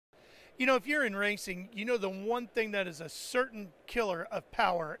You know, if you're in racing, you know the one thing that is a certain killer of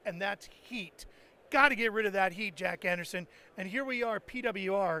power, and that's heat. Got to get rid of that heat, Jack Anderson. And here we are,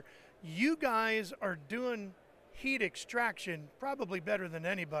 PWR. You guys are doing heat extraction probably better than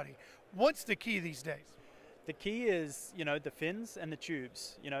anybody. What's the key these days? The key is, the fins and the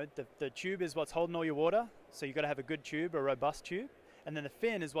tubes. The tube is what's holding all your water, so you've got to have a good tube, a robust tube. And then the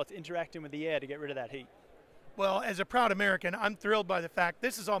fin is what's interacting with the air to get rid of that heat. Well, as a proud American, I'm thrilled by the fact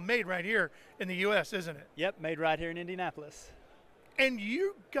this is all made right here in the U.S., isn't it? Yep, made right here in Indianapolis. And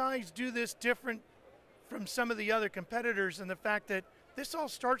you guys do this different from some of the other competitors in the fact that this all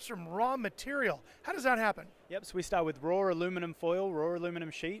starts from raw material. How does that happen? Yep, so we start with raw aluminum foil, raw aluminum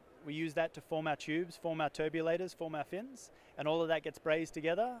sheet. We use that to form our tubes, form our turbulators, form our fins, and all of that gets brazed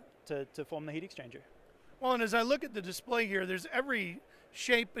together to form the heat exchanger. Well, and as I look at the display here, there's every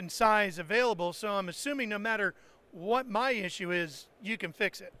shape and size available, so I'm assuming no matter what my issue is, you can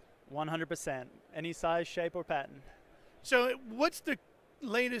fix it. 100%, any size, shape, or pattern. So what's the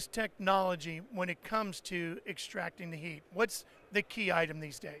latest technology when it comes to extracting the heat? What's the key item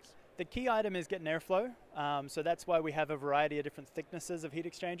these days? The key item is getting airflow, so that's why we have a variety of different thicknesses of heat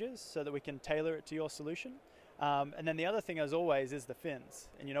exchangers so that we can tailor it to your solution. And then the other thing, as always, is the fins.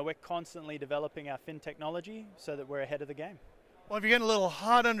 And we're constantly developing our fin technology so that we're ahead of the game. Well, if you're getting a little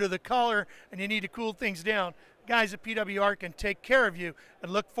hot under the collar and you need to cool things down, guys at PWR can take care of you, and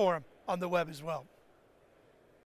look for them on the web as well.